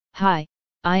Hi,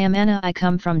 I am Anna. I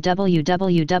come from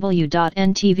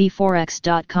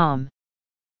www.ntvforex.com.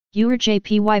 EUR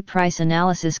JPY Price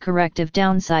Analysis Corrective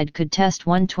downside could test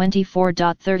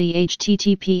 124.30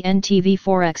 http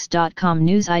ntvforex.com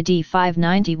News ID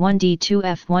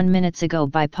 591D2F 1 minutes ago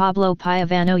by Pablo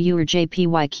Piovano. EUR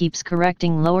JPY keeps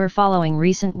correcting lower following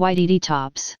recent YTD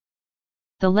tops.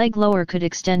 The leg lower could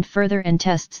extend further and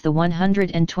tests the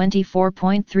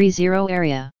 124.30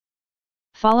 area.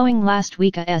 Following last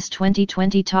week's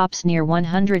 2020 tops near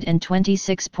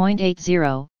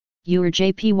 126.80, EUR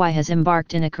JPY has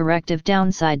embarked in a corrective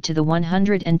downside to the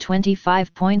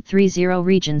 125.30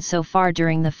 region so far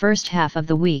during the first half of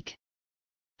the week.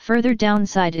 Further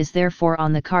downside is therefore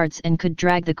on the cards and could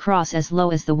drag the cross as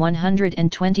low as the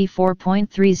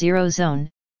 124.30 zone,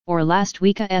 or last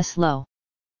week's low.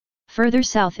 Further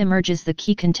south emerges the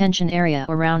key contention area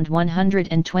around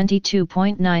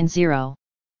 122.90.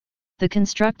 The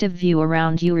constructive view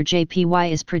around EUR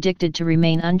JPY is predicted to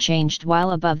remain unchanged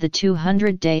while above the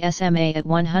 200-day SMA at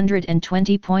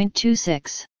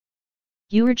 120.26.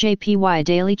 EUR JPY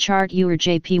Daily Chart. EUR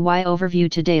JPY Overview.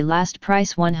 Today last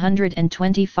price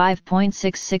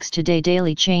 125.66. Today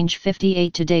daily change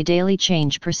 58. Today daily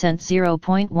change percent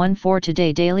 0.14.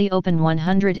 Today daily open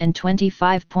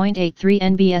 125.83.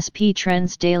 NBSP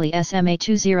trends daily SMA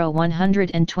 20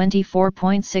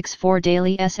 124.64.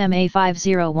 Daily SMA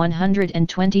 50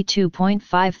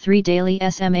 122.53. Daily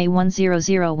SMA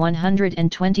 100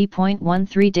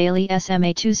 120.13. Daily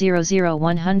SMA 200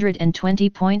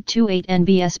 120.28.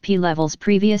 NBSP levels.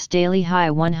 Previous daily high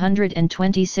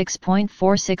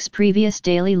 126.46. Previous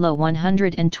daily low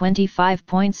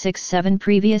 125.67.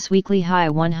 Previous weekly high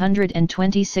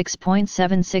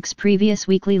 126.76. Previous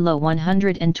weekly low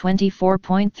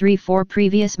 124.34.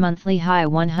 Previous monthly high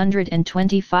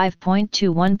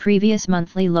 125.21. Previous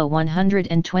monthly low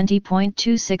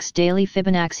 120.26. Daily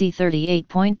Fibonacci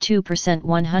 38.2%.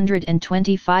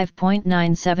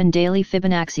 125.97. Daily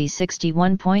Fibonacci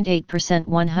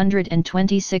 61.8%.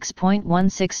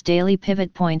 126.16. Daily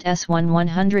pivot point S1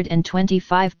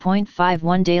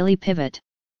 125.51. Daily pivot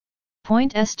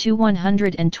point S2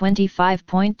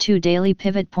 125.2. Daily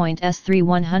pivot point S3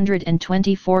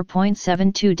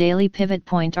 124.72. Daily pivot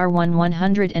point R1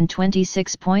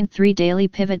 126.3. Daily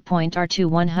pivot point R2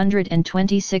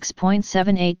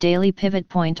 126.78. Daily pivot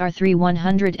point R3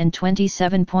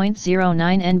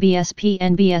 127.09.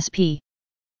 NBSP.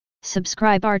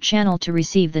 Subscribe our channel to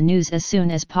receive the news as soon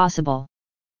as possible.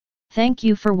 Thank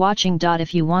you for watching.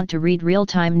 If you want to read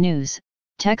real-time news,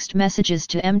 text messages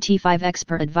to MT5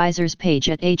 Expert Advisors page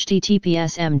at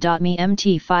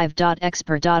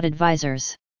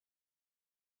https://m.me/mt5.expert.advisors.